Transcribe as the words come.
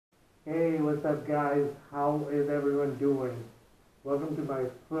Hey, what's up guys? How is everyone doing? Welcome to my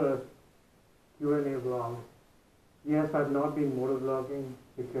first Q&A vlog. Yes, I've not been motovlogging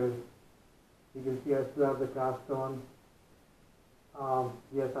because you can see I still have the cast on.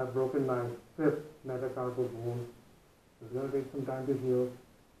 Yes, I've broken my fifth metacarpal bone. It's going to take some time to heal,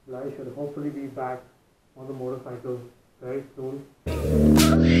 but I should hopefully be back on the motorcycle very soon.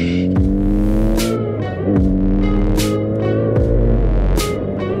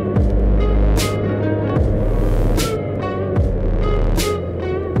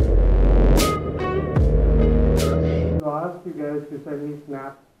 You guys to send me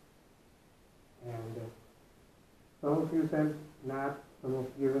snaps, and some of you sent snaps, some of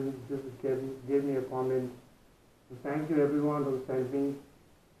you even just gave me a comment. So thank you everyone who sent me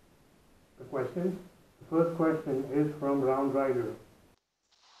the questions. The first question is from Round Rider.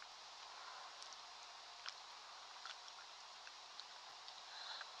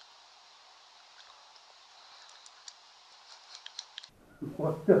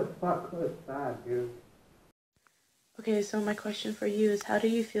 What the fuck was that, dude? Okay, so my question for you is, how do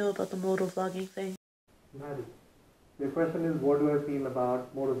you feel about the motovlogging thing? Maddie, the question is, what do I feel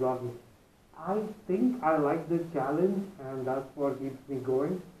about motovlogging? I think I like this challenge, and that's what keeps me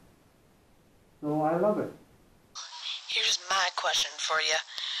going. So I love it. Here's my question for you.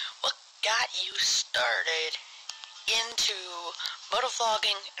 What got you started into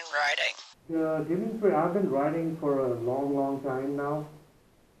motovlogging and riding? I've been riding for a long time now.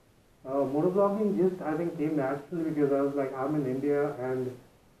 Motovlogging just, I think, came naturally because I was like, I'm in India and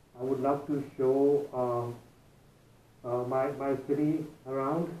I would love to show my city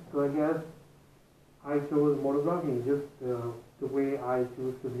around. So I guess I chose motovlogging just the way I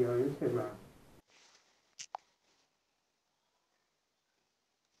choose to be on Instagram.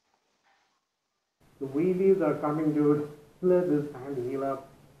 The wheelies are coming, dude. Let this hand heal up.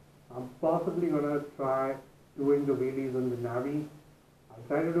 I'm possibly gonna try doing the wheelies on the Navi. I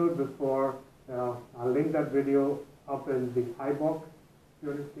tried to do it before. I'll link that video up in the iBox if you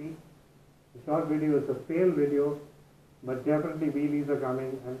want to see. The short video is a fail video, but definitely wheelies are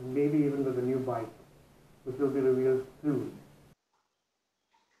coming, and maybe even with a new bike, which will be revealed soon.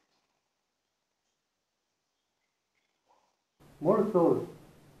 More so,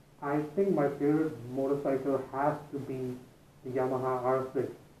 I think my favorite motorcycle has to be the Yamaha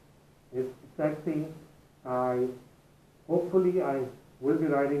R6. It's sexy. Hopefully I will be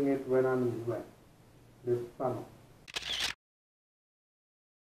riding it when I'm in the US this summer.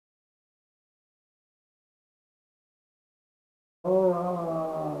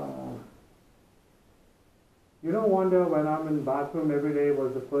 You don't wonder when I'm in the bathroom every day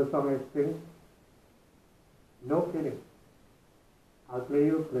was the first song I sing? No kidding. I'll play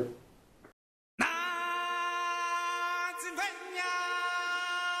you a clip.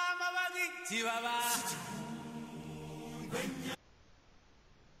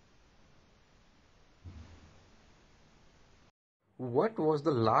 What was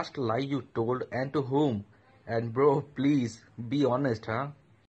the last lie you told and to whom? And bro, please be honest, huh?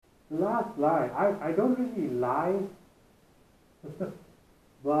 Last lie. I don't really lie.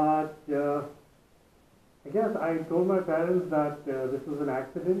 But I guess I told my parents that this was an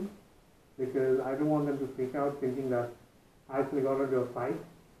accident because I don't want them to freak out thinking that I actually got into a fight.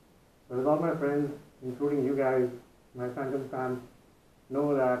 But with all my friends, including you guys, my Phantom fans,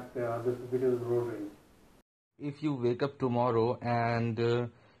 know that this is because of road rage. If you wake up tomorrow and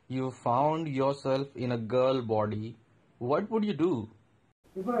you found yourself in a girl body, what would you do?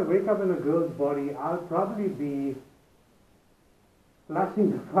 If I wake up in a girl's body, I'll probably be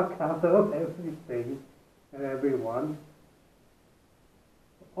slashing the fuck out of everything and everyone.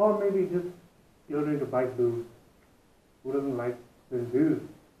 Or maybe just learning to bike dudes. Who doesn't like the dudes?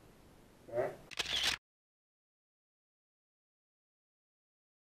 Yeah.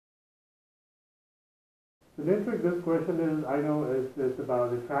 The nature of this question is, I know it's about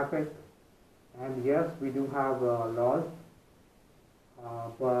the traffic, and yes, we do have laws,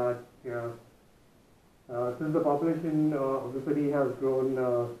 but since the population of the city has grown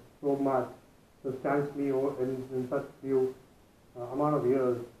so much, substantially in such few amount of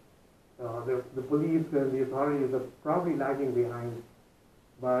years, the police and the authorities are probably lagging behind.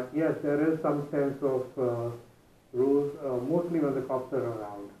 But yes, there is some sense of rules, mostly when the cops are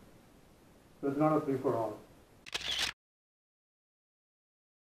around. So it's not a free-for-all.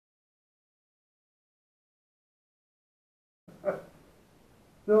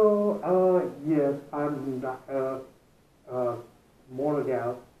 So, yes, I'm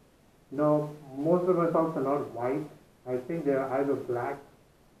monogal. No, most of my socks are not white. I think they are either black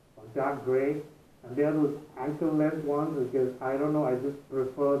or dark gray. And they are those ankle length ones because I don't know, I just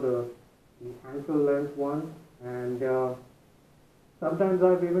prefer the the ankle length ones, and sometimes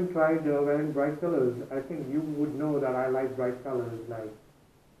I've even tried wearing bright colors. I think you would know that I like bright colors like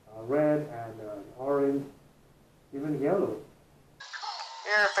red and orange, even yellow.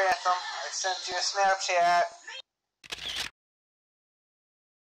 Here, Phantom, I sent you a Snapchat.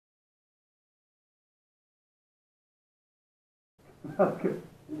 Okay.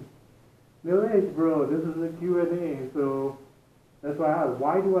 Nilesh, bro, this is a Q&A, so that's why I asked,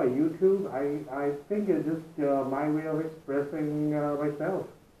 why do I YouTube? I think it's just my way of expressing myself.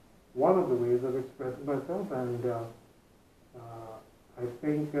 One of the ways of expressing myself, and I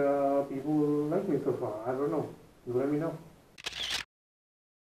think people like me so far. I don't know. You let me know.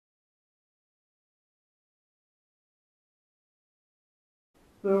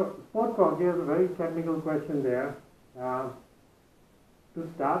 So, sport talk, here's a very technical question there. To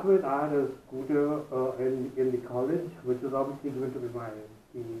start with, I had a scooter in the college, which was obviously given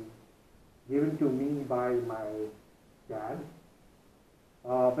to me by my dad.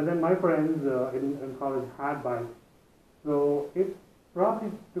 But then my friends in college had bikes, so it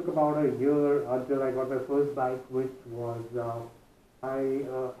probably took about a year until I got my first bike, which was I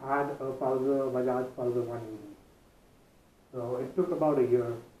had a Bajaj Pulsar 180. So it took about a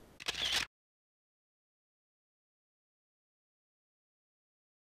year.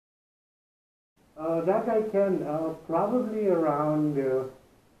 That I can probably around.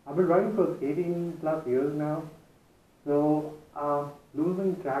 I've been riding for 18 plus years now, so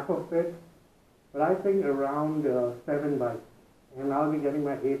losing track of it. But I think around 7 bikes, and I'll be getting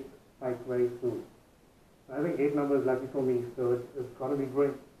my 8th bike very soon. I think 8 number is lucky for me, so it's gonna be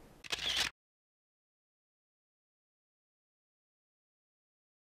great.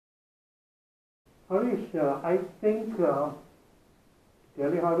 Harish, I think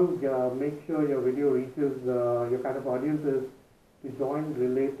tell you how to make sure your video reaches your kind of audiences to join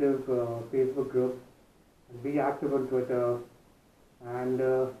relative Facebook groups and be active on Twitter, and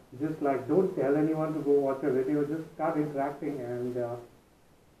just like don't tell anyone to go watch a video, just start interacting, and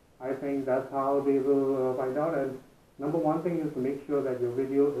I think that's how they will find out. And number one thing is to make sure that your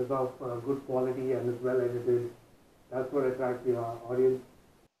video is of good quality and is well edited. That's what attracts your audience.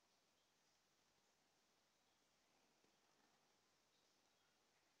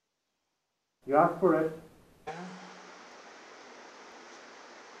 You ask for it.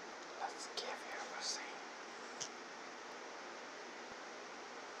 Let's give you a pussy.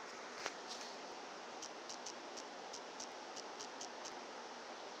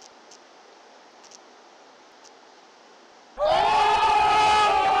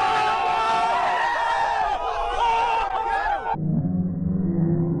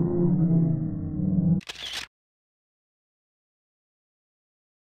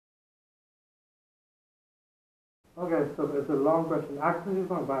 Okay, so it's a long question. Actually,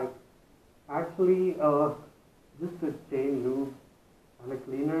 it's not bike. Actually, just a chain lube and a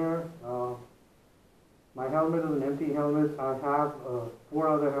cleaner. My helmet is an empty helmet. I have 4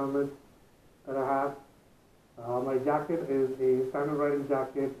 other helmets that I have. My jacket is a standard riding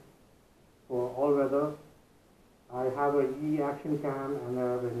jacket for all weather. I have a E action cam and I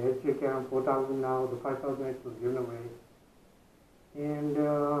have an SJ cam 4000 now. The 5000X was given away. And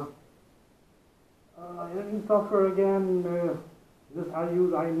editing software again, just I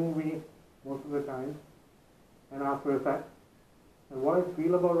use iMovie most of the time and After Effects. And what I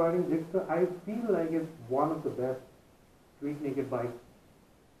feel about riding Gixxer, I feel like it's one of the best street naked bikes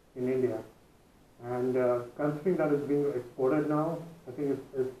in India. And considering that it's being exported now, I think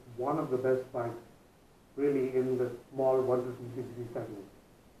it's one of the best bikes really in the small 1 to 2cc segment.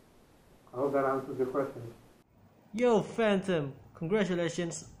 I hope that answers your question. Yo, Phantom,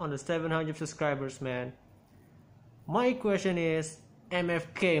 congratulations on the 700 subscribers, man. My question is,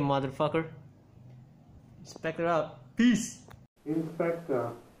 MFK, motherfucker. Inspector out. Peace.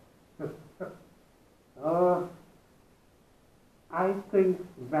 Inspector. I think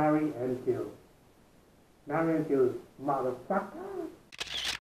marry and kill. Marry and kill, motherfucker.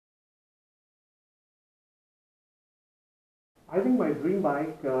 I think my dream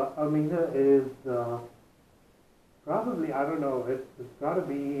bike, Almeida, is probably, I don't know, it's got to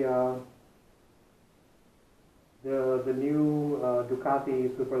be the new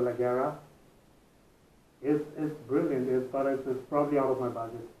Ducati Super Leggera. It's brilliant, but it's probably out of my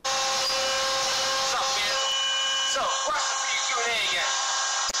budget. What's up, man? So, question for you Q&A again.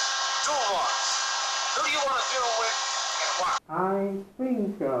 Dual Mars. Who do you want to deal with and why? I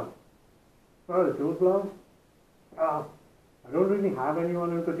think, for the dual blog, I don't really have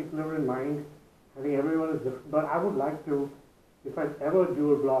anyone in particular in mind. I think everyone is different, but I would like to, if I ever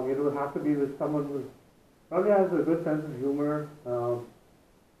do a blog, it would have to be with someone who probably has a good sense of humor,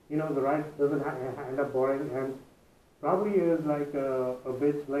 the ride doesn't end up boring and probably is like a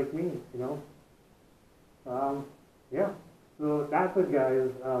bitch like me, Yeah. So that's it, guys.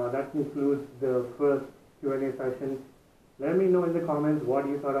 That concludes the first Q&A session. Let me know in the comments what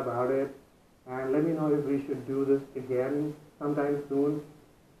you thought about it, and let me know if we should do this again sometime soon.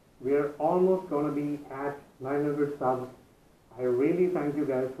 We are almost going to be at 900 subs. I really thank you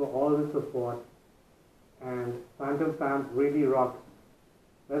guys for all the support, and Phantom Fam really rocks.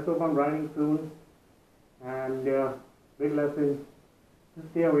 Let's hope I'm riding soon, and big lesson, just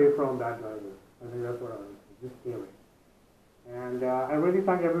stay away from bad drivers. I think that's what I would say, just stay away. And I really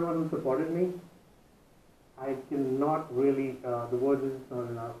thank everyone who supported me. I cannot really, the words is not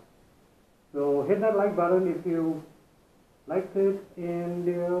enough. So hit that like button if you liked it, and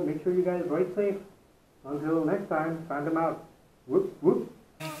make sure you guys ride safe. Until next time, Phantom out. Whoop, whoop.